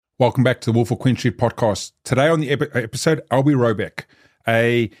Welcome back to the Wolf of Queen Street podcast. Today on the episode, Albie Roebeck,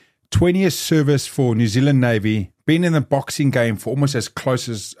 a 20-year service for New Zealand Navy, been in the boxing game for almost as close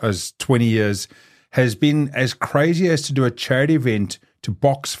as 20 years, has been as crazy as to do a charity event to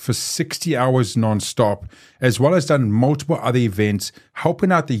box for 60 hours non-stop, as well as done multiple other events,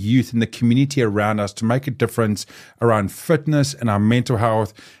 helping out the youth and the community around us to make a difference around fitness and our mental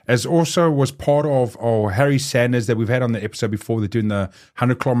health, as also was part of Harry Sanders that we've had on the episode before. They're doing the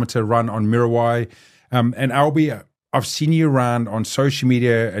 100-kilometer run on Mirabai. And Albie, I've seen you around on social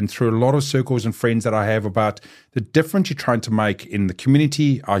media and through a lot of circles and friends that I have about the difference you're trying to make in the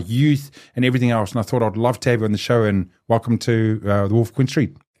community, our youth, and everything else. And I thought I'd love to have you on the show, and welcome to the Wolf of Queen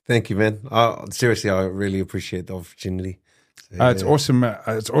Street. Thank you, man. Seriously, I really appreciate the opportunity. It's awesome.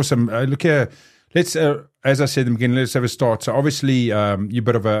 It's awesome. Look here, let's, as I said in the beginning, let's have a start. So obviously, you're a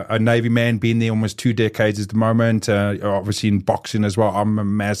bit of a Navy man, been there almost 2 decades at the moment, obviously in boxing as well. I'm a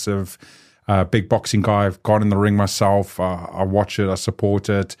massive big boxing guy. I've gone in the ring myself. I watch it, I support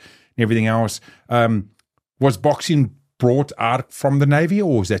it, and everything else. Was boxing brought out from the Navy,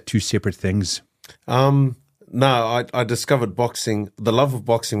 or was that two separate things? No, I discovered boxing, the love of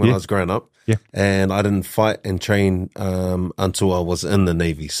boxing when I was growing up. Yeah. And I didn't fight and train until I was in the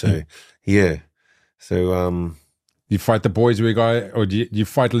Navy. So, yeah. So, you fight the boys, or do you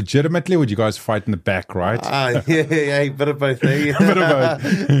fight legitimately, or do you guys fight in the back, right? Yeah, bit of both. Eh? A bit of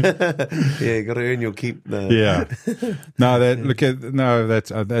both. Yeah, you got to earn your keep. Yeah.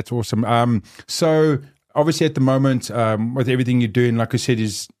 That's awesome. So obviously at the moment, with everything you're doing, like I said,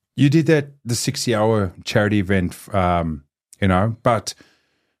 is you did the 60-hour charity event, but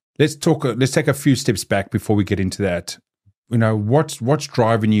let's take a few steps back before we get into that. You know, what's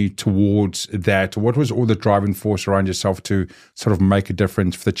driving you towards that? What was all the driving force around yourself to sort of make a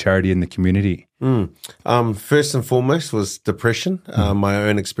difference for the charity and the community? First and foremost was depression, my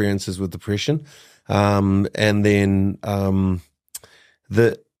own experiences with depression. And then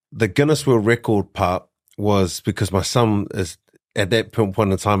the Guinness World Record part was because my son is, at that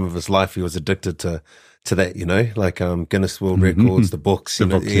point in time of his life, he was addicted to that, like Guinness World Records, the books,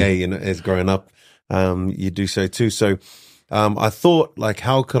 as growing up, you do so too. So I thought, like,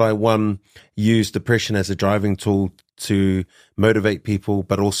 how could I, use depression as a driving tool to motivate people,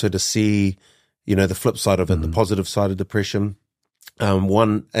 but also to see, the flip side of it, the positive side of depression.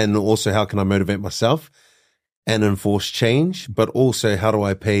 And also how can I motivate myself and enforce change, but also how do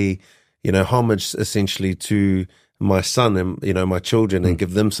I pay, homage essentially to my son and, my children and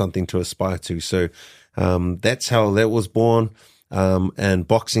give them something to aspire to. So, that's how that was born. And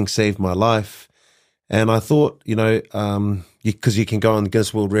boxing saved my life. And I thought, because you can go on the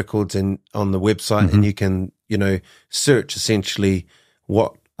Guinness World Records and on the website and you can, search essentially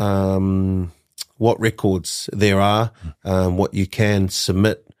what records there are, what you can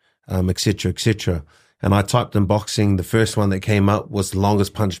submit, et cetera, et cetera. And I typed in boxing. The first one that came up was the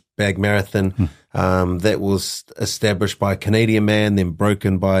longest punch bag marathon. That was established by a Canadian man, then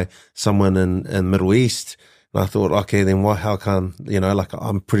broken by someone in the Middle East. And I thought, okay, then how can,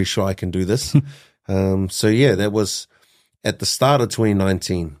 I'm pretty sure I can do this. So yeah, that was at the start of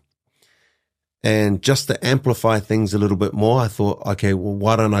 2019. And just to amplify things a little bit more, I thought, okay, well,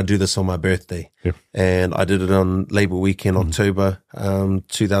 why don't I do this on my birthday? Yep. And I did it on Labour Weekend, October,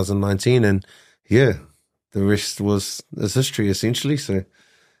 2019. And yeah, the rest is history essentially. So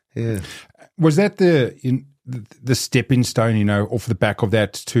yeah. Was that the stepping stone, off the back of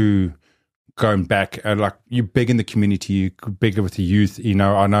that to going back, like you're big in the community, you're big with the youth,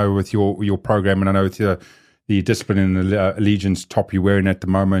 I know with your program, and I know with the discipline and allegiance top you're wearing at the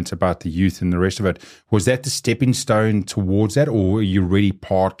moment about the youth and the rest of it. Was that the stepping stone towards that, or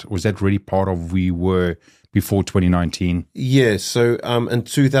was that really part of where you were before 2019? Yeah, so in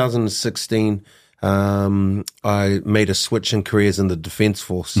 2016, I made a switch in careers in the Defence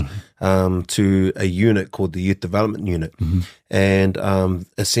Force to a unit called the Youth Development Unit. And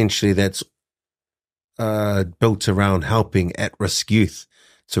essentially that's built around helping at-risk youth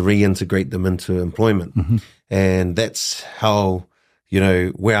to reintegrate them into employment. And that's how,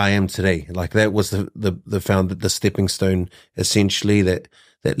 where I am today. Like that was the stepping stone essentially that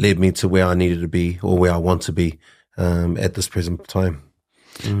led me to where I needed to be or where I want to be at this present time.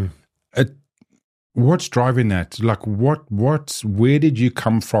 What's driving that? Like where did you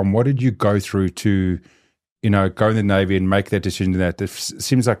come from? What did you go through to, go in the Navy and make that decision? That it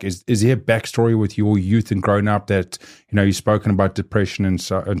seems like, is there a backstory with your youth and growing up that, you've spoken about depression and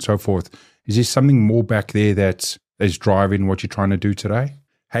so forth. Is there something more back there that is driving what you're trying to do today?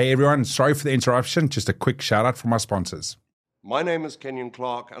 Hey everyone, sorry for the interruption. Just a quick shout out from our sponsors. My name is Kenyon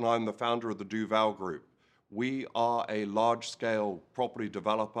Clark and I'm the founder of the Duval Group. We are a large-scale property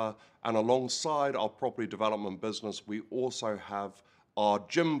developer, and alongside our property development business, we also have our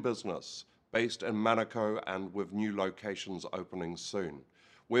gym business based in Manukau and with new locations opening soon.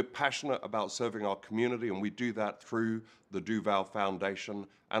 We're passionate about serving our community, and we do that through the Duval Foundation,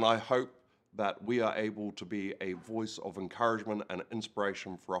 and I hope that we are able to be a voice of encouragement and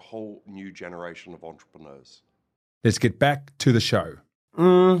inspiration for a whole new generation of entrepreneurs. Let's get back to the show.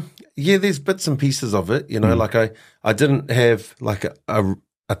 Yeah, there's bits and pieces of it, like I didn't have like a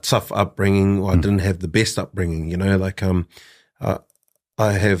tough upbringing, or I didn't have the best upbringing, I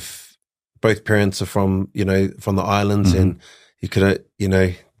have both parents are from the islands, and you could,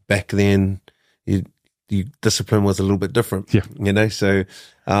 back then you discipline was a little bit different, so,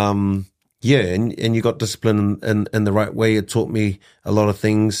 yeah, and you got discipline in the right way. It taught me a lot of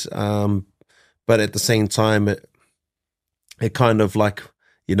things, but at the same time, it kind of like,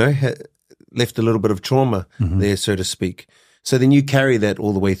 left a little bit of trauma there, so to speak. So then you carry that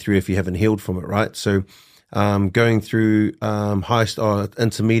all the way through if you haven't healed from it, right? So going through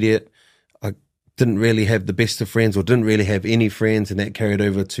intermediate, I didn't really have the best of friends, or didn't really have any friends, and that carried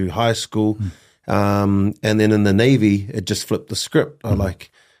over to high school. And then in the Navy, it just flipped the script. I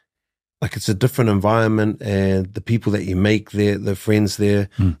like it's a different environment, and the people that you make there, the friends there,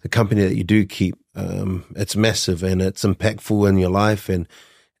 the company that you do keep, it's massive and it's impactful in your life, and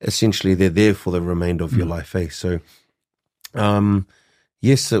essentially they're there for the remainder of your life. So,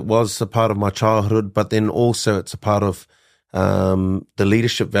 yes, it was a part of my childhood, but then also it's a part of the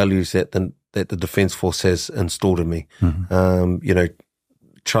leadership values that the Defence Force has installed in me.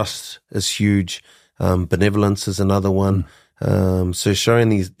 Trust is huge. Benevolence is another one. So showing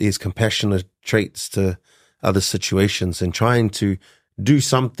these compassionate traits to other situations and trying to do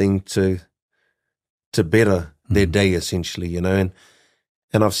something to better their day, essentially,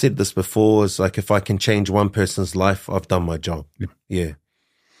 and I've said this before, is like, if I can change one person's life, I've done my job. Yeah.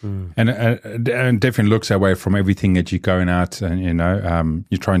 And definitely looks that way from everything that you're going out and,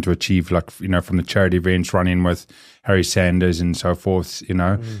 you're trying to achieve, like, from the charity events, running with Harry Sanders and so forth,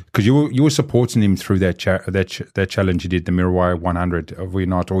 because you were supporting him through that challenge you did, the Mirawaia 100, were you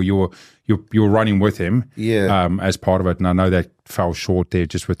not? Or you were running with him as part of it. And I know that fell short there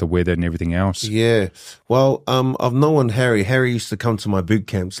just with the weather and everything else. Yeah. Well, I've known Harry. Harry used to come to my boot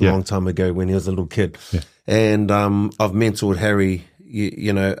camps a long time ago when he was a little kid. Yeah. And I've mentored Harry,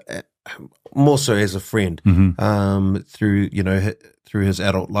 more so as a friend, through his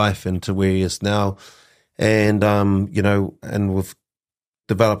adult life and to where he is now. And, and we've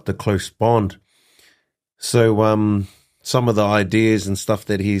developed a close bond. So, some of the ideas and stuff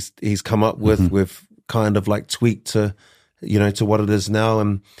that he's come up with, we've kind of like tweaked to what it is now.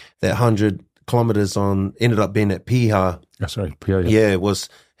 And that 100 kilometers ended up being at Piha. Oh, sorry, Piha. Yeah, it was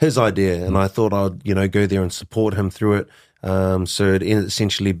his idea. And I thought I'd, go there and support him through it. So it ended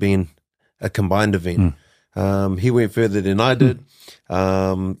essentially being a combined event. He went further than I did,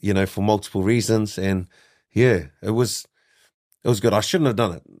 for multiple reasons. And yeah, it was good. I shouldn't have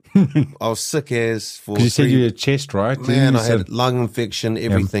done it. I was sick as for. Because you said you had chest, right? Man, I had lung infection,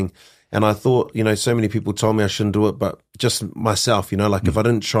 everything. Yeah. And I thought, so many people told me I shouldn't do it, but just myself, like if I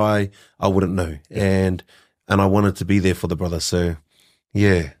didn't try, I wouldn't know. And I wanted to be there for the brother. So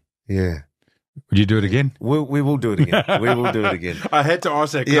yeah. Would you do it again? We will do it again. We will do it again. I had to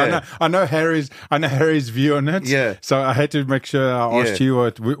ask that. Yeah. I know Harry's view on it. Yeah. So I had to make sure I asked you.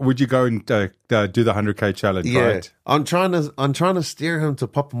 Would you go and do the 100K challenge? Yeah. Right? I'm trying to steer him to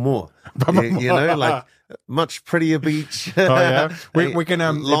Papamoa. Like much prettier beach. Oh yeah. We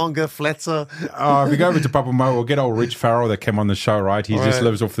can longer, flatter. If we go over to Papamoa, we'll get old Rich Farrell that came on the show. Right. He just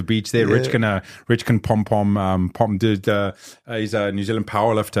lives off the beach there. Yeah. Rich can pom dude. He's a New Zealand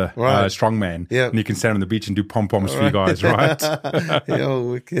powerlifter, strongman. Yeah. And you can stand on the beach and do pom-poms for you guys, right?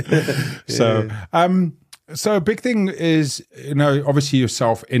 So, so a big thing is, obviously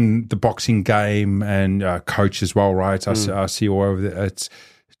yourself in the boxing game and coach as well, right? I see all over there.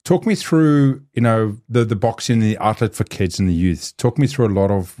 Talk me through, the boxing, the outlet for kids and the youth. Talk me through a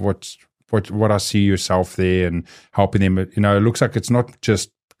lot of what I see yourself there and helping them. It looks like it's not just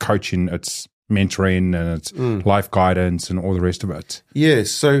coaching, it's mentoring and it's life guidance and all the rest of it. Yeah.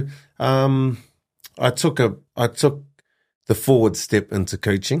 So, I took the forward step into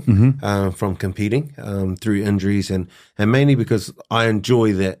coaching, from competing, through injuries and mainly because I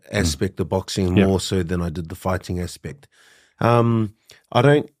enjoy that aspect of boxing more so than I did the fighting aspect. I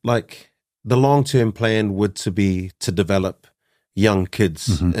don't like the long-term plan would be to develop young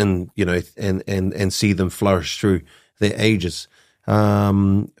kids and, and see them flourish through their ages.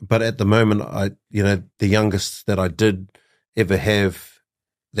 But at the moment, the youngest that I did ever have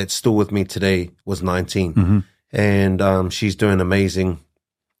that's still with me today was 19, and she's doing amazing,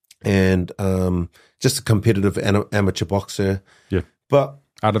 and just a competitive amateur boxer. Yeah, but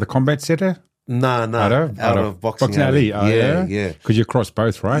out of the combat center. No, out of boxing alley. Yeah. Because you cross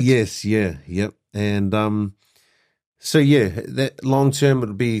both, right? Yes, yep. And so that long term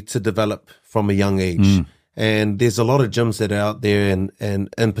it'll be to develop from a young age. And there's a lot of gyms that are out there, and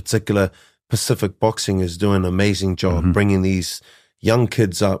in particular, Pacific Boxing is doing an amazing job bringing these young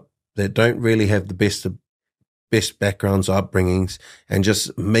kids up that don't really have the best backgrounds or upbringings, and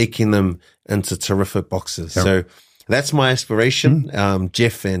just making them into terrific boxers. Yep. So that's my aspiration.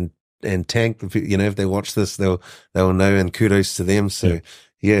 Jeff and Tank, if they watch this, they'll know, and kudos to them. So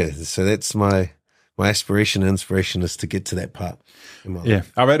so that's my aspiration and inspiration is to get to that part. Yeah,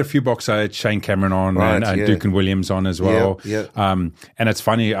 I've had a few boxers. I had Shane Cameron on, and Duke and Williams on as well. And it's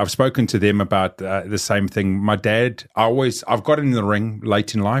funny, I've spoken to them about the same thing. My dad, I've got in the ring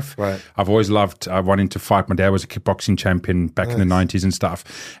late in life. Right. I've always loved wanting to fight. My dad was a kickboxing champion back in the 90s and stuff.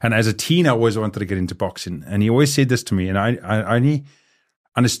 And as a teen, I always wanted to get into boxing. And he always said this to me, and I only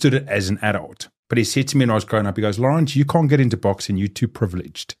understood it as an adult. But he said to me when I was growing up, he goes, Lawrence, you can't get into boxing. You're too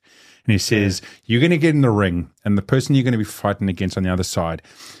privileged. And he says, you're going to get in the ring, and the person you're going to be fighting against on the other side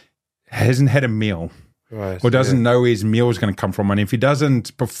hasn't had a meal, or doesn't know where his meal is going to come from. And if he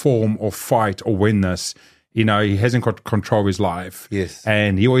doesn't perform or fight or win this, he hasn't got control of his life. Yes.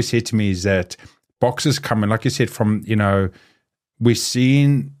 And he always said to me is that boxers come, and like you said, from, we're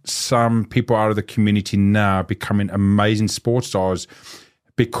seeing some people out of the community now becoming amazing sports stars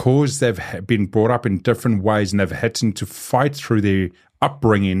because they've been brought up in different ways, and they've had to fight through their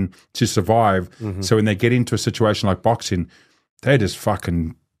upbringing to survive. So when they get into a situation like boxing, they just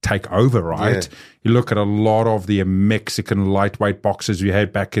fucking take over, right? You look at a lot of the Mexican lightweight boxers we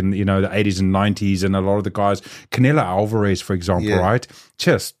had back in the 80s and 90s, and a lot of the guys, Canelo Alvarez, for example, right?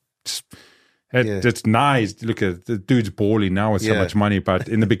 It's nice. Look at the dude's balling now with so much money, but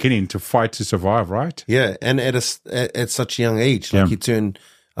in the beginning, to fight to survive, right? Yeah, and at such a young age, like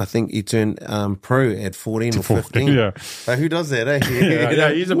I think he turned pro at 14 or 15. Yeah. Who does that, eh?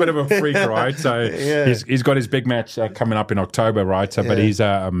 He's a bit of a freak, right? So he's got his big match coming up in October, right? So, but he's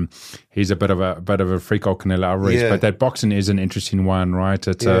a bit of a freak, old Canelo Alvarez. But that boxing is an interesting one, right?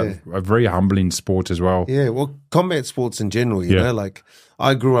 It's a very humbling sport as well. Yeah, well, combat sports in general, you know, like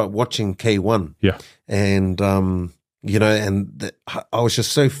I grew up watching K1. Yeah. And, I was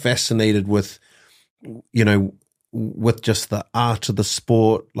just so fascinated with, with just the art of the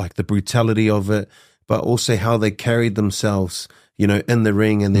sport, like the brutality of it, but also how they carried themselves, in the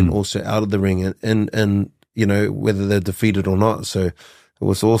ring, and then also out of the ring, and whether they're defeated or not. So it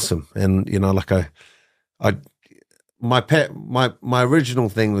was awesome. And, my original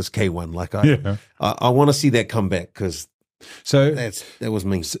thing was K1. Like I want to see that come back, because that was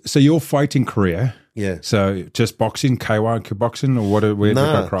me. So your fighting career, so just boxing, K1, kickboxing, or where did it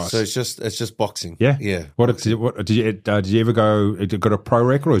go across? So it's just boxing. Yeah. What did you ever go? Did you got a pro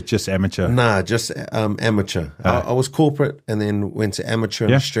record or just amateur? Nah, just amateur. I was corporate, and then went to amateur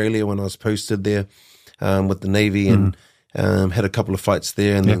in Australia when I was posted there with the Navy, and had a couple of fights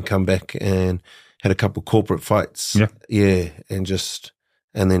there, and then come back and had a couple of corporate fights. And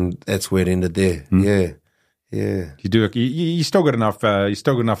then that's where it ended there. Yeah, you still got enough. You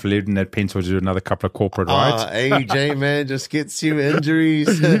still got enough left in that pencil to do another couple of corporate, right? AJ, man, just gets you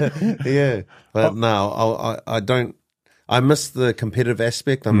injuries. But no, I don't. I miss the competitive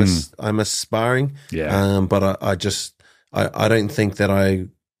aspect. I miss sparring. But I don't think that I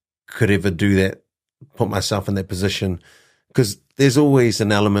could ever do that. Put myself in that position, because there's always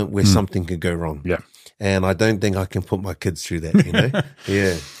an element where something could go wrong. Yeah. And I don't think I can put my kids through that,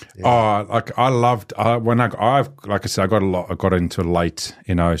 Yeah. Oh, like I loved when I said, I got into late,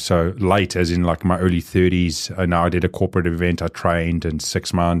 so late as in like my early 30s. And I did a corporate event. I trained in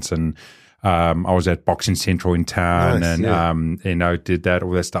 6 months, and I was at Boxing Central in town, did that,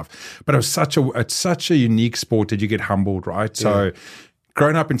 all that stuff. But it's such a unique sport that you get humbled, right? So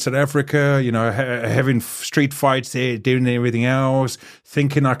growing up in South Africa, having street fights there, doing everything else,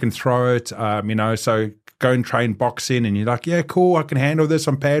 thinking I can throw it, so go and train boxing, and you're like, yeah, cool, I can handle this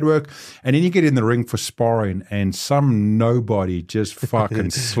on pad work. And then you get in the ring for sparring, and some nobody just fucking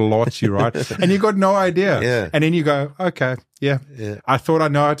slots you, right? And you got no idea. Yeah. And then you go, okay, I thought I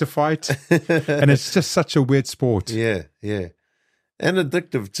know how to fight. And it's just such a weird sport. Yeah. And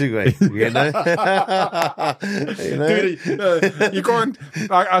addictive too, eh? Dude, you go and,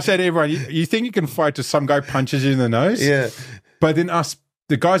 like I said to everyone, you think you can fight till some guy punches you in the nose. Yeah. But then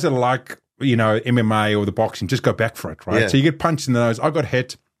the guys that are like, MMA or the boxing, just go back for it, right? Yeah. So you get punched in the nose. I got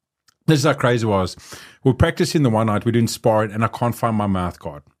hit. This is how crazy it was. We're practicing the one night, we're doing sparring, and I can't find my mouth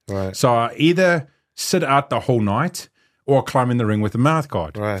guard. Right. So I either sit out the whole night or I climb in the ring with the mouth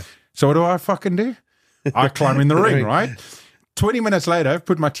guard. Right. So what do I fucking do? I climb in the ring, right? 20 minutes later, I've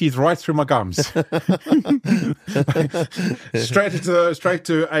put my teeth right through my gums. straight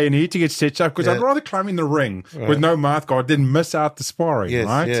to A&E to get stitched up, because I'd rather climb in the ring with no mouth guard than miss out the sparring,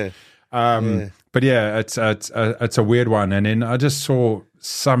 right? Yeah. But yeah, it's a weird one. And then I just saw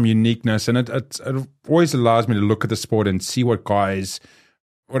some uniqueness, and it always allows me to look at the sport and see what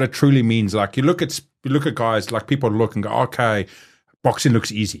it truly means. Like you look at guys, like people look and go, okay, boxing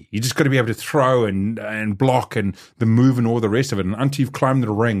looks easy. You just got to be able to throw and block and the move and all the rest of it. And until you've climbed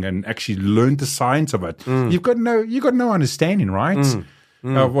the ring and actually learned the science of it, you've got no understanding, right?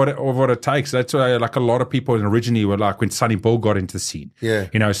 Of what it takes. That's why, like, a lot of people originally were like, when Sonny Bull got into the scene. Yeah.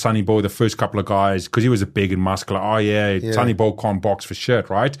 You know, Sonny Bull, the first couple of guys, because he was a big and muscular, Sonny Bull can't box for shit,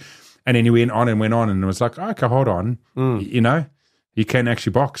 right? And then he went on, and it was like, okay, hold on. You know, you can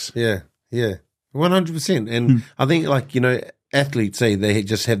actually box. Yeah. 100%. And I think, like, you know, athletes say they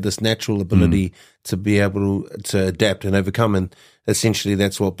just have this natural ability to be able to adapt and overcome, and essentially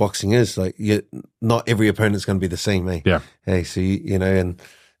that's what boxing is. Like, not every opponent's going to be the same, eh? Yeah. Hey, so you know, and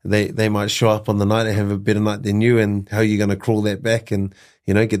they might show up on the night and have a better night than you, and how are you going to crawl that back and,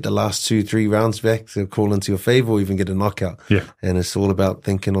 you know, get the last 2-3 rounds back to call into your favor, or even get a knockout. Yeah. And it's all about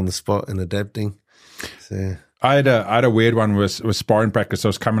thinking on the spot and adapting. So I had a weird one with sparring practice. I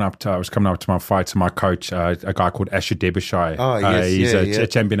was coming up to my fights, and my coach, a guy called Asher Derbyshire. Oh, yes, he's a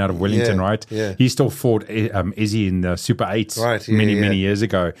champion out of Wellington, right? Yeah. He still fought Izzy in the Super 8s many years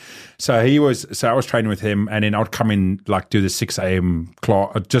ago. So I was training with him, and then I'd come in, like, do the 6 a.m.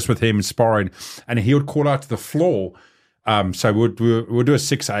 class just with him sparring, and he would call out to the floor. So we'd do a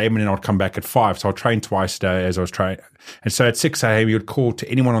 6 a.m. and then I'd come back at 5. So I'd train twice a day as I was training. And so at 6 a.m. he would call to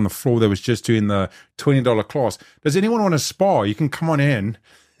anyone on the floor that was just doing the $20 class. Does anyone want to spar? You can come on in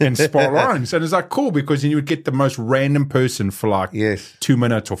and spar rounds. And it's like, cool, because then you would get the most random person for like 2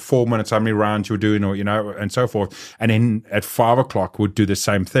 minutes or 4 minutes, how many rounds you were doing, or, you know, and so forth. And then at 5 o'clock we'd do the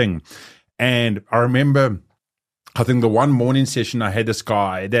same thing. And I remember, I think the one morning session I had this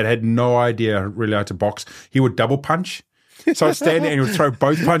guy that had no idea really how to box. He would double punch. So I'd stand there and he would throw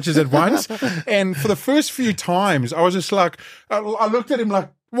both punches at once. And for the first few times, I was just like, I looked at him like,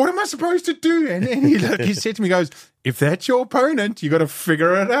 what am I supposed to do? And he said to me, he goes, if that's your opponent, you got to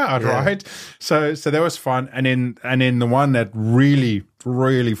figure it out, right? So that was fun. And then the one that really,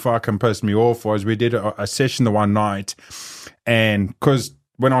 really fucking pissed me off was we did a session the one night, and because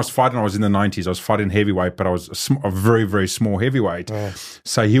when I was fighting, I was in the 90s. I was fighting heavyweight, but I was a very, very small heavyweight. Oh.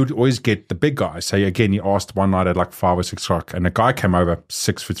 So he would always get the big guys. So again, he asked one night at like 5 or 6 o'clock, and the guy came over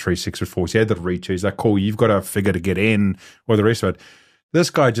 6'3", 6'4". So he had the reach. He's like, cool, you've got to figure to get in, or the rest of it. This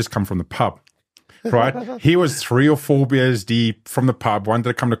guy just come from the pub, right? He was 3 or 4 beers deep from the pub, wanted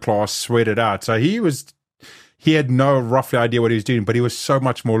to come to class, sweat it out. So he had no roughly idea what he was doing, but he was so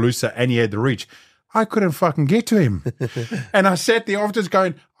much more looser, and he had the reach. I couldn't fucking get to him. And I sat there after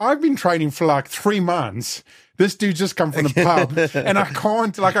going, I've been training for like 3 months. This dude just come from the pub. And I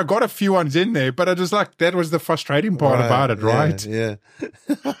can't, like, I got a few ones in there, but I just like, that was the frustrating part about it, right? Yeah.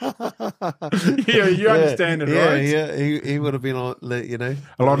 Yeah, you understand it, right? Yeah, he would have been, you know.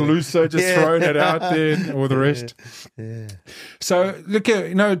 A lot looser, just throwing it out there and all the rest. Yeah. So, look,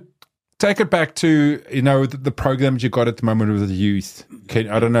 you know, take it back to, you know, the programs you got at the moment with the youth.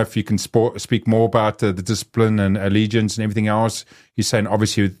 I don't know if you can speak more about the discipline and allegiance and everything else. You're saying,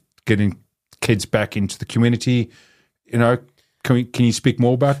 obviously, getting kids back into the community. You know, can you speak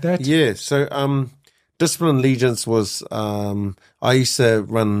more about that? Yeah. So, discipline allegiance was, I used to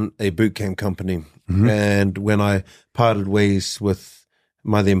run a boot camp company. Mm-hmm. And when I parted ways with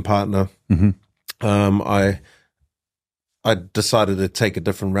my then partner, I decided to take a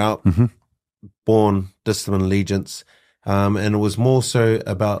different route, born discipline allegiance. And it was more so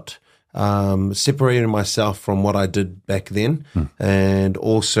about separating myself from what I did back then, and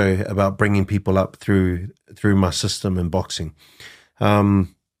also about bringing people up through my system in boxing.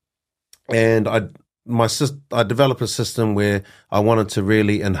 And I developed a system where I wanted to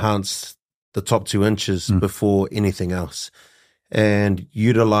really enhance the top 2 inches before anything else, and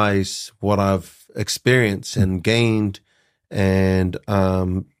utilize what I've experienced and gained, and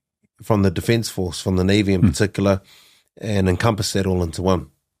from the Defence Force, from the Navy in particular, and encompass that all into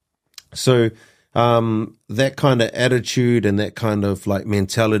one. So that kind of attitude and that kind of like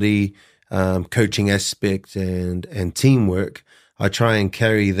mentality, coaching aspect and teamwork, I try and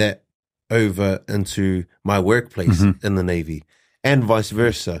carry that over into my workplace in the Navy, and vice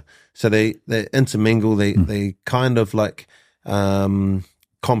versa. So they intermingle, they kind of like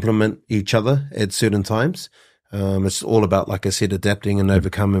complement each other at certain times. It's all about, like I said, adapting and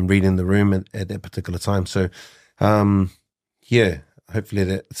overcome and reading the room at that particular time. So, hopefully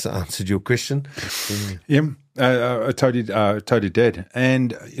that's answered your question. Yeah, I totally did.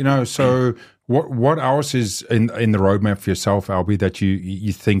 And, so what else is in the roadmap for yourself, Albie, that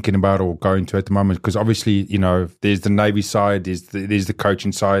you're thinking about or going to at the moment? Because obviously, there's the Navy side, there's the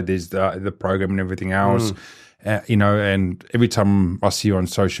coaching side, there's the program and everything else. And every time I see you on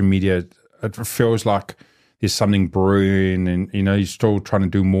social media, it feels like there's something brewing, and you're still trying to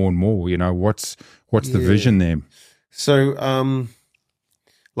do more and more. What's the vision there? So,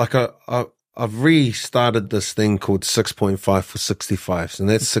 I've restarted this thing called 6.5 for 65s, and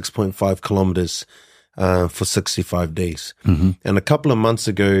that's 6.5 kilometers for 65 days. And a couple of months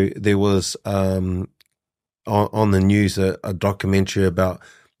ago, there was on the news a documentary about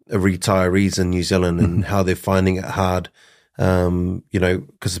retirees in New Zealand and how they're finding it hard,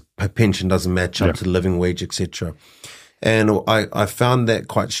 because a pension doesn't match up to the living wage, etc. And I found that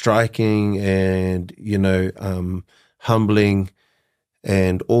quite striking and, humbling.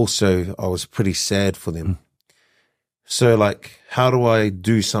 And also I was pretty sad for them. So how do I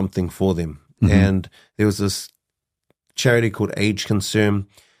do something for them? And there was this charity called Age Concern.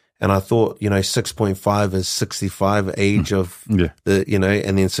 And I thought, 6.5 is 65 age of and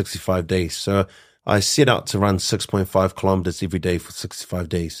then 65 days. So I set out to run 6.5 kilometers every day for 65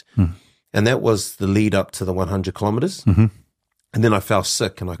 days. And that was the lead up to the 100 kilometers. And then I fell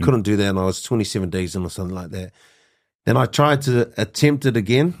sick and I couldn't do that. And I was 27 days in or something like that. Then I tried to attempt it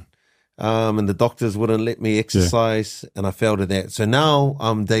again. And the doctors wouldn't let me exercise and I failed at that. So now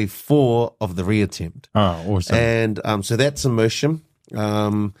I'm day 4 of the reattempt. Oh, awesome. And so that's in motion.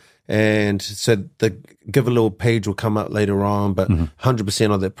 And so the Give a Little page will come up later on, but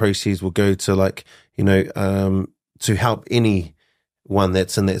 100% of that proceeds will go to to help anyone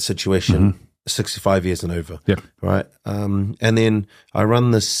that's in that situation, 65 years and over. Yep. Right. And then I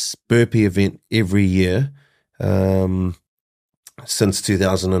run this burpee event every year, since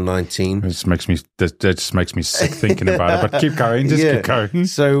 2019. That just makes me sick thinking about it, but keep going. Keep going.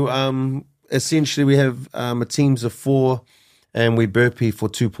 So, essentially we have, a teams of 4, and we burpee for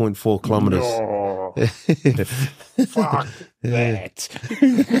 2.4 kilometers. Oh, fuck that.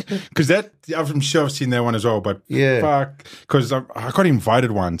 Because I'm sure I've seen that one as well, but fuck. Because I got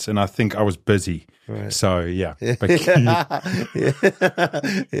invited once and I think I was busy. Right. So, yeah. Because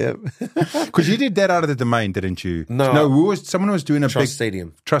you did that out of the domain, didn't you? No. Someone was doing a Trust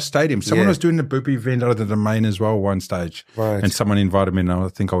Stadium. Someone was doing a burpee event out of the domain as well one stage. Right. And someone invited me and I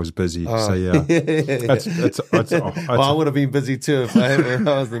think I was busy. So, yeah. Well, I would have been busy too if I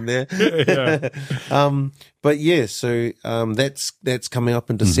wasn't there. But yeah, so that's coming up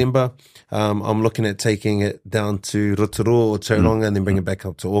in December. I'm looking at taking it down to Rotorua or Tauranga and then bring it back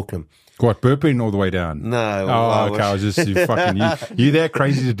up to Auckland. What, burping all the way down? No. Oh, okay. I was just fucking you that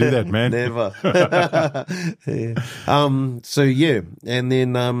crazy to do that, man? Never. So yeah, and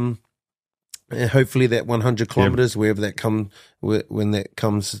then hopefully that 100 kilometers, wherever that when that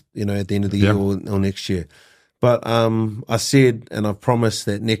comes, at the end of the year or next year. But I said and I've promised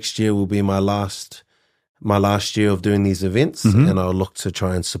that next year will be my last year of doing these events, and I'll look to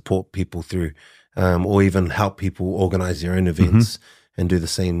try and support people through, or even help people organize their own events and do the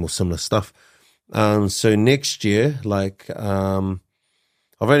same or similar stuff. So next year, I've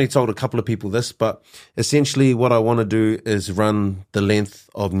only told a couple of people this, but essentially what I want to do is run the length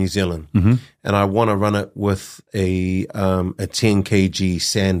of New Zealand, and I want to run it with a 10 kg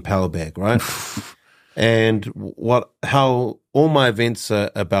sand power bag, right? And how all my events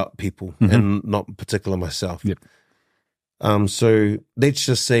are about people and not in particular myself. Yep. So let's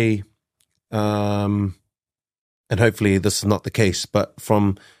just say, and hopefully this is not the case, but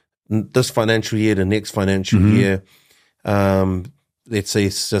from this financial year to next financial year, let's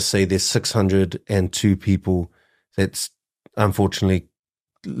just say there's 602 people that unfortunately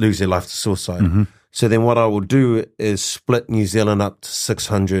lose their life to suicide. So then what I will do is split New Zealand up to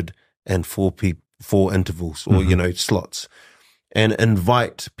 604 people. 4 intervals or, slots, and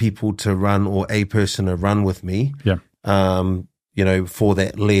invite people to run, or a person to run with me, for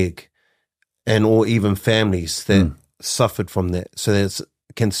that leg, and or even families that suffered from that. So that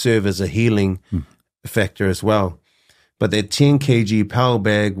can serve as a healing factor as well. But that 10 kg power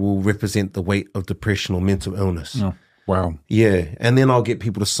bag will represent the weight of depression or mental illness. Oh, wow. Yeah. And then I'll get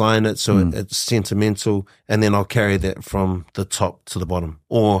people to sign it so it's sentimental, and then I'll carry that from the top to the bottom,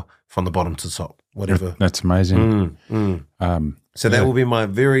 or from the bottom to the top. Whatever. That's amazing. So that will be my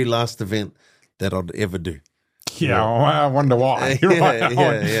very last event that I'd ever do. Yeah, I wonder why.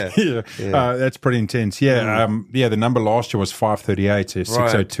 That's pretty intense. The number last year was 538. So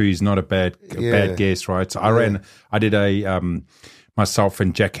 602 is not a bad guess, right? So I did myself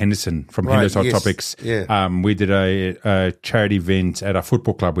and Jack Henderson from Hender's Hot Topics. Yeah. We did a charity event at our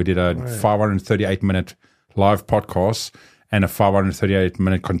football club. We did a 538-minute live podcast and a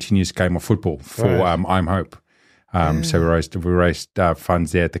 538-minute continuous game of football for I'm Hope. So we raised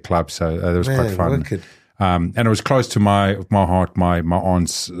funds there at the club. So that was quite fun. Wicked. And it was close to my heart. My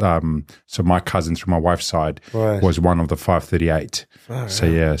aunts, so my cousins from my wife's side was one of the 538.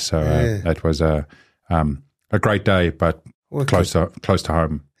 That was a great day, but close to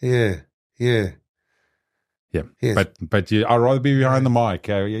home. Yeah. Yes. But I'd rather be behind the mic.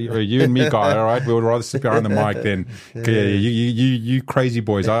 You and me, guy. All right, we would rather sit behind the mic than you crazy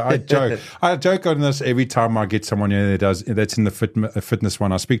boys. I joke on this every time I get someone that's in the fitness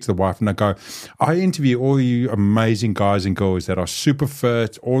one. I speak to the wife and I go, I interview all you amazing guys and girls that are super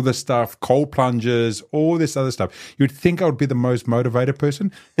fit, all this stuff, cold plungers, all this other stuff. You'd think I would be the most motivated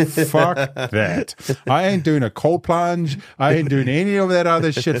person. Fuck that. I ain't doing a cold plunge. I ain't doing any of that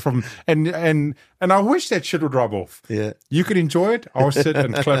other shit and I wish that shit would rub off. Yeah. You could enjoy it. I'll sit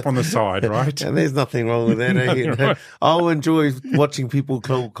and clap on the side, right? And there's nothing wrong with that. Right. I'll enjoy watching people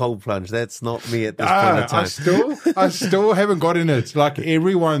cold plunge. That's not me at this point in time. I still haven't got in it. Like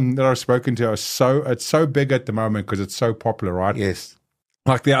everyone that I've spoken to it's so big at the moment because it's so popular, right? Yes.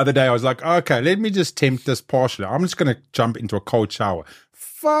 Like the other day, I was like, okay, let me just tempt this partially. I'm just going to jump into a cold shower.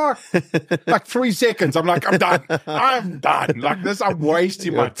 Fuck. Like 3 seconds. I'm like, I'm done. Like this, I'm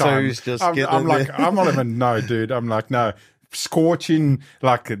wasting my time. I'm like, I'm not even, no, dude. I'm like, no. Scorching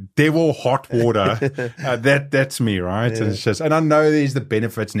like devil hot water. That's me, right? Yeah. And it's just, and I know there's the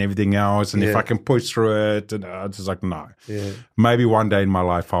benefits and everything else, and if I can push through it, and it's just like no. Yeah. Maybe one day in my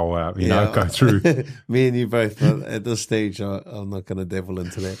life I'll go through. Me and you both at this stage. I'm not going to devil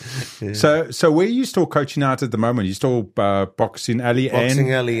into that. Yeah. So where are you still coaching out at the moment? You still boxing alley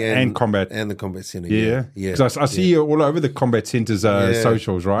and combat and the combat center. Yeah. Because I see you all over the combat centers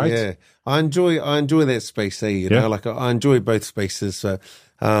socials, right? Yeah. I enjoy that space, you know, like I enjoy both spaces. It's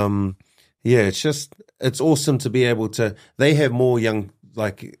awesome to be able to, they have more young,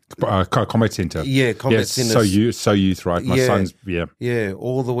 like combat center. Yeah. Combat centers. So youth, right? My son's, Yeah.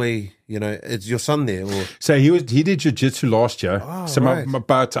 All the way, you know, it's your son there. So he did jiu-jitsu last year. So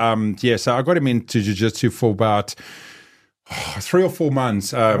I got him into jiu-jitsu for about 3 or 4 months.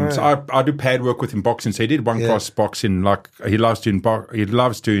 So I do pad work with him boxing. So he did one class boxing. Like he loves doing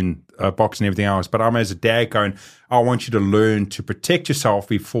boxing and everything else. But I'm as a dad going, I want you to learn to protect yourself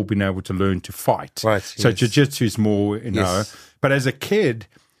before being able to learn to fight. Right. So jiu-jitsu is more, But as a kid,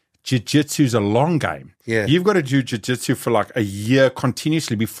 jiu-jitsu is a long game. Yeah. You've got to do jiu-jitsu for like a year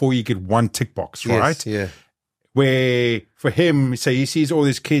continuously before you get one tick box, right? Yeah. Where for him, so he sees all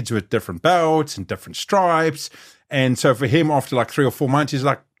these kids with different belts and different stripes. And so for him, after like 3 or 4 months, he's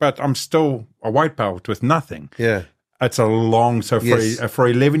like, but I'm still a white belt with nothing. Yeah. It's a long, so for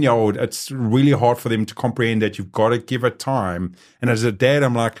an 11-year-old, it's really hard for them to comprehend that you've got to give it time. And as a dad,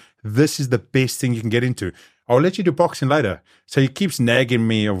 I'm like, this is the best thing you can get into. I'll let you do boxing later. So he keeps nagging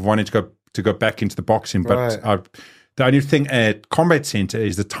me of wanting to go back into the boxing. But the only thing at Combat Center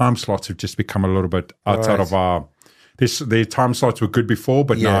is the time slots have just become a little bit outside of our... The time slots were good before,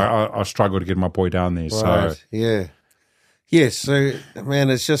 but no, I struggle to get my boy down there. Right. So So,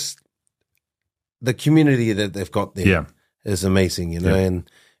 man, it's just the community that they've got there is amazing, you know,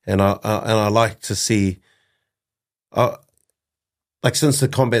 and I like to see, like since the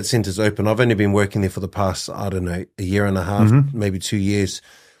combat center's open, I've only been working there for the past, I don't know, a year and a half, maybe 2 years,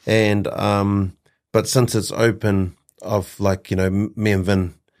 and but since it's open, I've like, you know, me and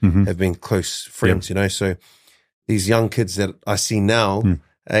Vin have been close friends, you know, so these young kids that I see now.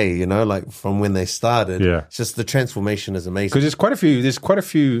 Hey, you know, like from when they started, it's just the transformation is amazing. Because there's quite a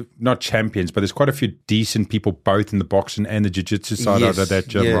few, not champions, but there's quite a few decent people both in the boxing and the jiu-jitsu side of that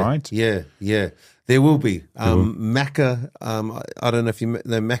gym, right? Yeah. There will be. Macca, I don't know if you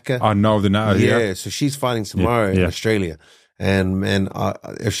know Macca. I know the name. Yeah, so she's fighting tomorrow in Australia. And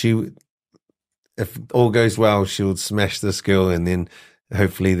if all goes well, she'll smash this girl and then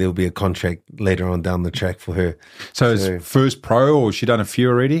hopefully there'll be a contract later on down the track for her. So is first pro, or has she done a few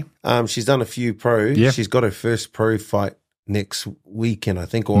already? She's done a few pro. Yeah. She's got her first pro fight next weekend, I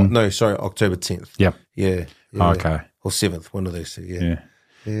think, or October 10th. Yeah. Okay. Or 7th, one of those two. Yeah.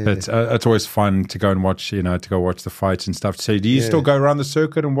 It's always fun to go and watch, you know, to go watch the fights and stuff. So do you still go around the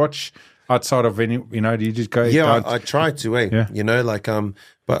circuit and watch outside of any, you know, do you just go? Yeah, I try to, you know, like,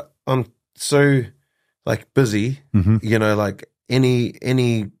 but I'm so like busy, you know, like,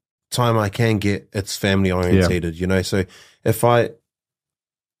 any time I can get, it's family orientated, you know. So if I,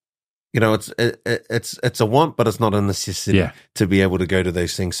 you know, it's a want, but it's not a necessity to be able to go to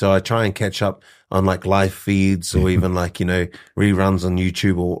those things. So I try and catch up on like live feeds or even like, you know, reruns on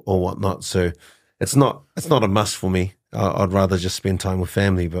YouTube or whatnot. So it's not a must for me. I'd rather just spend time with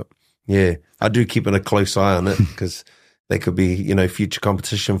family, but yeah, I do keep a close eye on it because they could be, you know, future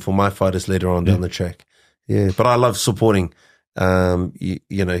competition for my fighters later on down the track. Yeah, but I love supporting, you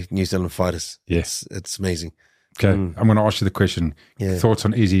know, New Zealand fighters. Yes, it's amazing. Okay, I'm going to ask you the question. Thoughts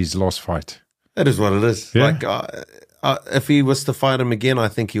on Izzy's last fight? It is what it is. Yeah. Like, if he was to fight him again, I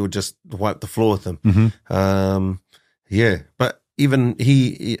think he would just wipe the floor with him. Yeah, but even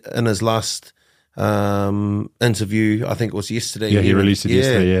he in his last interview, I think it was yesterday. Yeah, he released it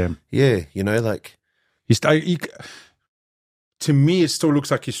yesterday. Yeah, you know, like to me, it still looks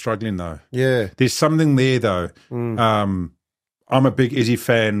like he's struggling though. Yeah, there's something there though. I'm a big Izzy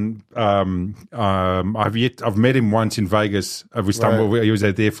fan. I've met him once in Vegas. We stumbled. Right. He was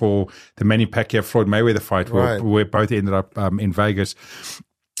there for the Manny Pacquiao Floyd Mayweather fight. Right. We both ended up in Vegas,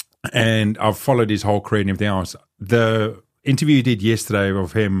 and I've followed his whole career and everything else. The interview he did yesterday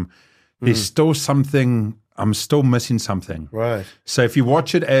of him, there's still something. I'm still missing something. Right. So if you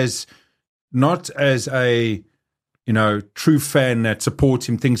watch it as not as a true fan that supports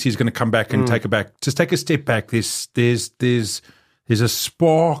him, thinks he's going to come back and take it back. Just take a step back. There's a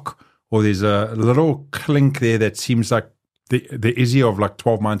spark or there's a little clink there that seems like the Izzy of like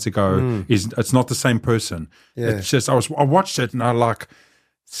 12 months ago it's not the same person. Yeah. It's just I watched it and I like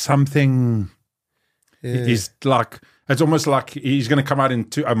something is like it's almost like he's going to come out in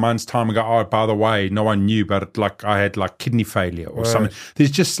a month's time and go, oh, by the way, no one knew, but like I had like kidney failure or something.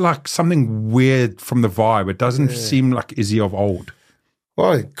 There's just like something weird from the vibe. It doesn't seem like Izzy of old.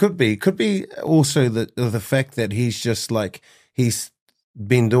 Well, it could be. Could be also the fact that he's just like he's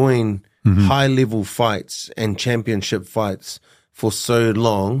been doing high-level fights and championship fights for so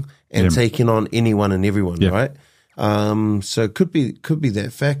long and taking on anyone and everyone, right? So it could be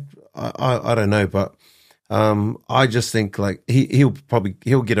that fact. I don't know, but I just think like he'll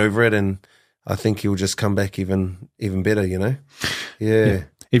get over it, and I think he'll just come back even better, you know? Yeah.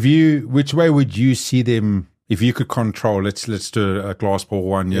 Which way would you see them if you could control? Let's do a glass ball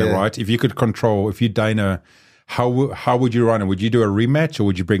one, right? If you could control, if you Dana, how would you run it? Would you do a rematch, or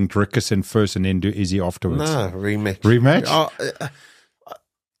would you bring Drickus in first and then do Izzy afterwards? No, rematch. Rematch?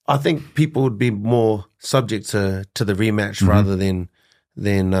 I think people would be more subject to the rematch rather than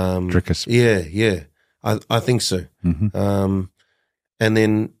Drickus. Yeah. I think so. And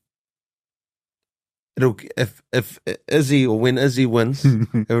then if Izzy or when Izzy wins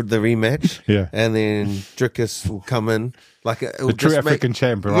the rematch, and then Drickus will come in like the true African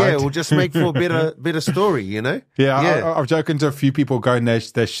champ, right? Yeah, it will just make for a better story, you know. Yeah. I've joking to a few people going they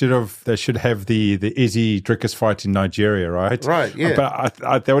should have the Izzy Drickus fight in Nigeria, right? Right. Yeah.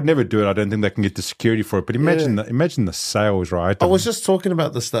 But they would never do it. I don't think they can get the security for it. But imagine the sales, right? I was just talking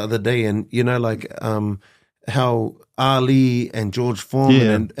about this the other day, and you know, like how Ali and George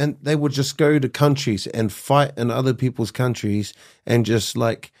Foreman and they would just go to countries and fight in other people's countries and just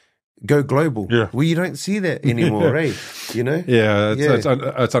like go global. Yeah. Well, you don't see that anymore, right? You know? Yeah,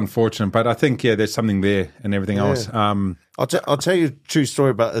 it's unfortunate, but I think there's something there and everything else. I'll tell you a true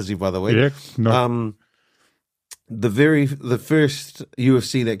story about Izzy, by the way. Yeah. No. The first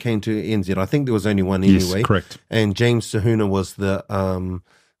UFC that came to NZ, I think there was only one anyway. Yes, correct. And James Sahuna was the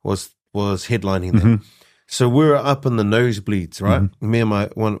was headlining that. So we were up in the nosebleeds, right? Me and my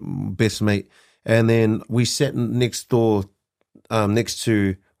one best mate, and then we sat next door, next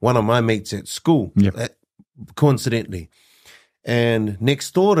to one of my mates at school, coincidentally. And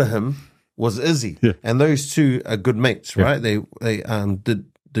next door to him was Izzy, and those two are good mates, right? They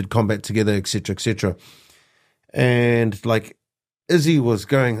did combat together, etc., etc. And like Izzy was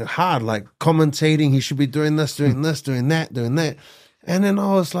going hard, like commentating. He should be doing this, doing that. And then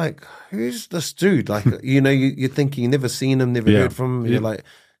I was like, who's this dude? Like, you know, you're thinking, you've never seen him, never heard from him. You're like,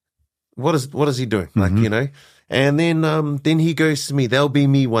 what is he doing? Like, you know? And then he goes to me, they'll be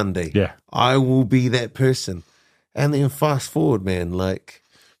me one day. Yeah. I will be that person. And then fast forward, man, like,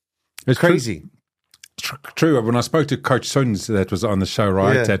 it's crazy. True. When I spoke to Coach Suns, that was on the show,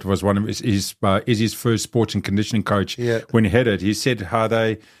 right? That was one of his first sports and conditioning coach. When he had it, he said how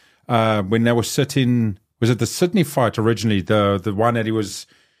they, when they were sitting, was it the Sydney fight originally? The one that he was,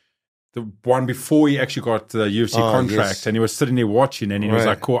 the one before he actually got the UFC contract, and he was sitting there watching, and he was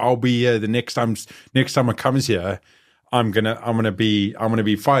like, "Cool, I'll be here the next time it comes here. I'm gonna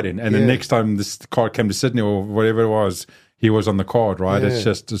be fighting." And the next time this card came to Sydney or whatever it was, he was on the card, right? It's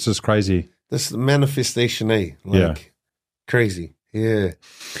just crazy. This manifestation, like crazy. Yeah.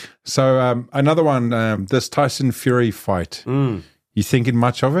 So another one, this Tyson Fury fight. You thinking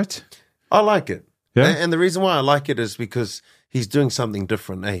much of it? I like it. Yeah? And the reason why I like it is because he's doing something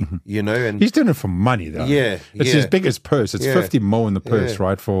different, you know? And He's doing it for money, though. Yeah, It's his biggest purse. It's 50 mil in the purse,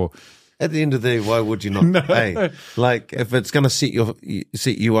 right? For at the end of the day, why would you not? Hey, like if it's going to set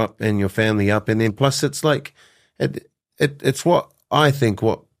you up and your family up, and then plus it's like it's what I think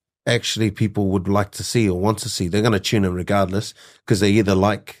what actually people would like to see or want to see. They're going to tune in regardless because they either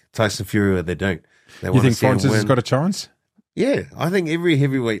like Tyson Fury or they don't. You think Francis has got a chance? Yeah, I think every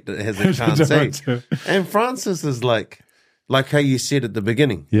heavyweight has a chance. And Francis is like how you said at the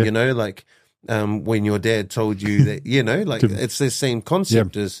beginning, you know, like when your dad told you that, you know, like it's the same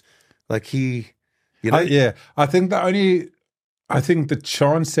concept as like he, you know. I think the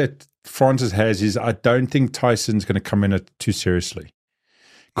chance that Francis has is I don't think Tyson's going to come in it too seriously.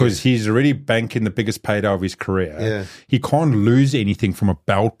 Because he's already banking the biggest payday of his career. Yeah. He can't lose anything from a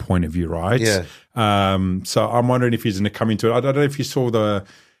belt point of view, right? Yeah. So I'm wondering if he's going to come into it. I don't know if you saw the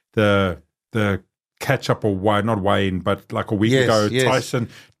catch up or not weigh-in, but like a week ago, Tyson,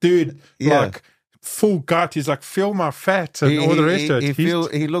 dude, like full gut. He's like, feel my fat and all the rest of it.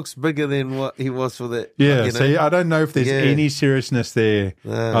 He looks bigger than what he was for the. Yeah. You know? So I don't know if there's any seriousness there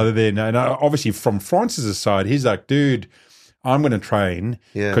other than, and obviously from Francis' side, he's like, dude, I'm going to train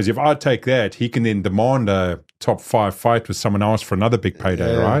because if I take that, he can then demand a top 5 fight with someone else for another big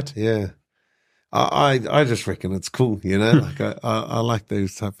payday, right? Yeah. I just reckon it's cool, you know, like I like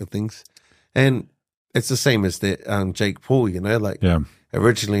those type of things. And it's the same as that Jake Paul, you know, like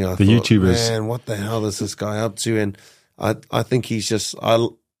originally I thought, YouTubers. Man, what the hell is this guy up to? And I think he's just,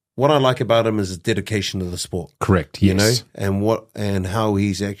 what I like about him is his dedication to the sport. Correct, you know, and how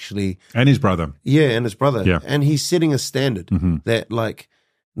he's actually. And his brother. Yeah, and his brother. Yeah. And he's setting a standard that like,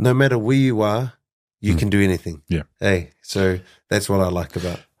 no matter where you are, you can do anything. Yeah. Hey, so that's what I like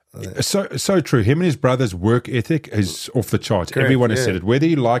about So true. Him and his brother's work ethic is off the charts. Correct, Everyone has said it. Whether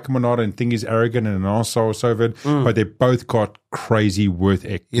you like him or not and think he's arrogant and an arsehole, so it, but they both got crazy work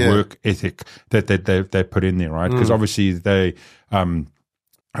ethic that they put in there, right? Because obviously they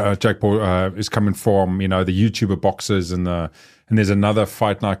Jake Paul is coming from, you know, the YouTuber boxers and there's another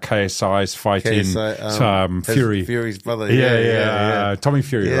fight night, KSI's fighting Fury. Fury's brother. Yeah. Tommy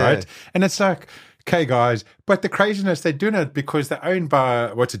Fury, right? And it's like, okay, guys, but the craziness, they're doing it because they're owned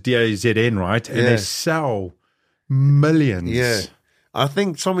by, what's it, DAZN, right? And they sell millions. Yeah. I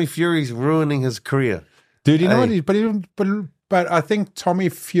think Tommy Fury's ruining his career. Dude, you know what? But I think Tommy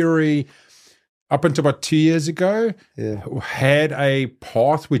Fury, up until about 2 years ago, had a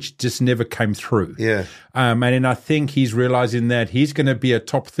path which just never came through. Yeah. And then I think he's realizing that he's going to be a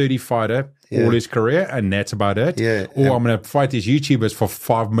top 30 fighter all his career, and that's about it. Yeah. Or I'm going to fight these YouTubers for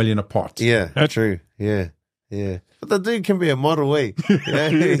 $5 million a pot. Yeah, that's true. Yeah. Yeah. But the dude can be a model, you know?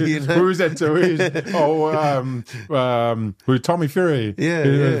 Who's that to? Who? Tommy Fury.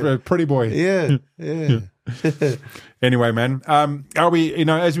 Yeah. Pretty boy. Yeah. Anyway, man, Albie, you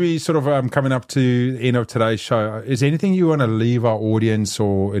know, as we sort of coming up to the end of today's show, is there anything you want to leave our audience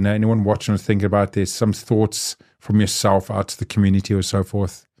or, you know, anyone watching or thinking about this? Some thoughts from yourself out to the community or so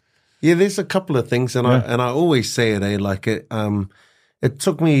forth? Yeah, there's a couple of things, and I always say it, like it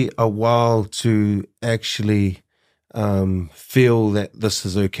took me a while to actually feel that this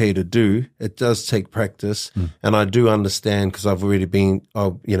is okay to do. It does take practice, and I do understand because I've already been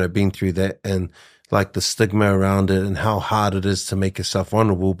through that, and like the stigma around it and how hard it is to make yourself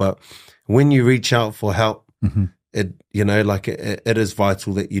vulnerable. But when you reach out for help, it, you know, like it is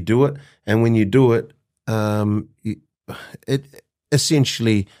vital that you do it, and when you do it, it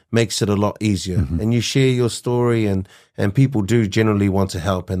essentially makes it a lot easier. And you share your story, and people do generally want to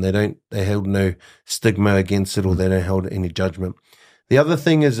help, and they hold no stigma against it, or they don't hold any judgment. The other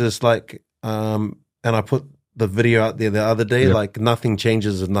thing is like, and I put the video out there the other day, like nothing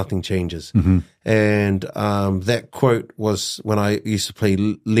changes if nothing changes. And that quote was when I used to play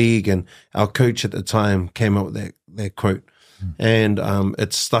league, and our coach at the time came up with that quote, and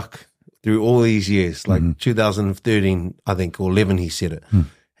it stuck through all these years, like 2013, I think, or 11, he said it.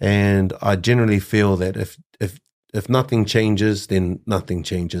 And I generally feel that if nothing changes, then nothing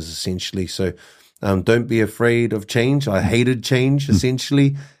changes, essentially. So don't be afraid of change. I hated change,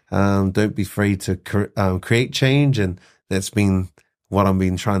 essentially. Don't be afraid to create change. And that's been what I've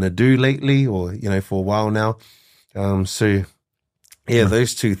been trying to do lately, or, you know, for a while now. So,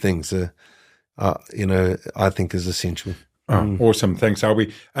 those two things are, you know, I think is essential. Oh, awesome. Thanks,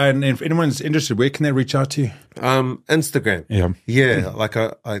 Albie. And if anyone's interested, where can they reach out to you? Instagram. Yeah. Like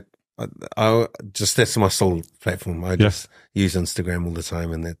I just, that's my sole platform. I just use Instagram all the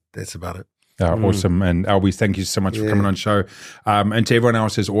time, and that's about it. Awesome. And Albie, thank you so much for coming on the show. And to everyone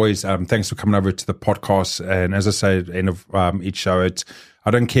else, as always, thanks for coming over to the podcast. And as I say at the end of each show, I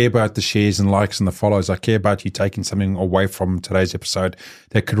don't care about the shares and likes and the follows. I care about you taking something away from today's episode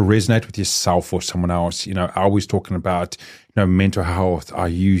that could resonate with yourself or someone else. You know, Albie's talking about, mental health, our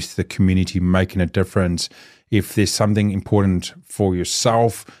youth, the community, making a difference. If there's something important for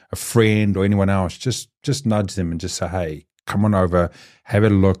yourself, a friend, or anyone else, just nudge them and just say, hey, come on over, have a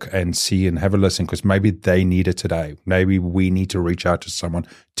look and see and have a listen, because maybe they need it today. Maybe we need to reach out to someone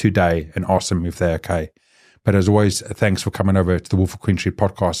today and ask them if they're okay. But as always, thanks for coming over to the Wolf of Queen Street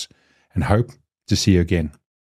podcast, and hope to see you again.